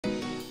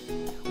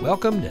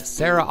Welcome to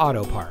Serra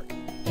Auto Park,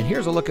 and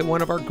here's a look at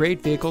one of our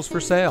great vehicles for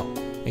sale.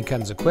 It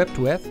comes equipped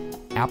with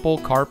Apple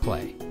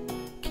CarPlay,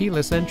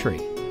 keyless entry,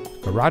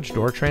 garage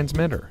door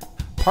transmitter,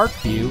 park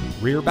view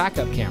rear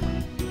backup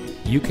camera,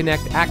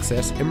 Uconnect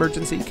Access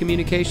emergency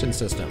communication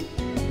system,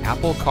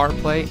 Apple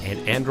CarPlay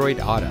and Android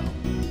Auto,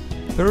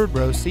 third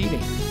row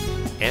seating,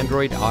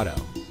 Android Auto,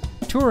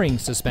 touring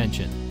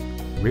suspension,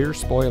 rear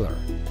spoiler,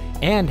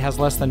 and has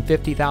less than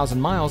 50,000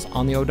 miles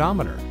on the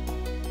odometer.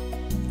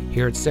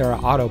 Here at Serra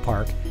Auto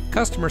Park,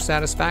 customer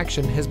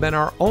satisfaction has been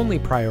our only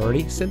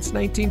priority since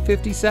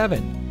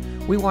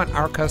 1957. We want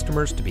our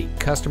customers to be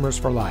customers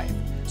for life,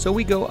 so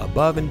we go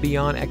above and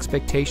beyond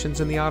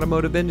expectations in the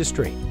automotive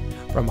industry.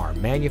 From our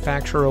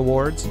manufacturer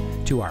awards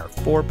to our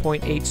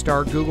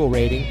 4.8-star Google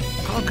rating,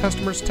 our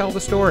customers tell the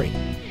story.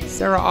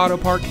 Serra Auto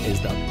Park is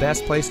the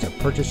best place to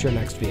purchase your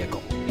next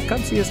vehicle.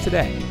 Come see us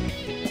today.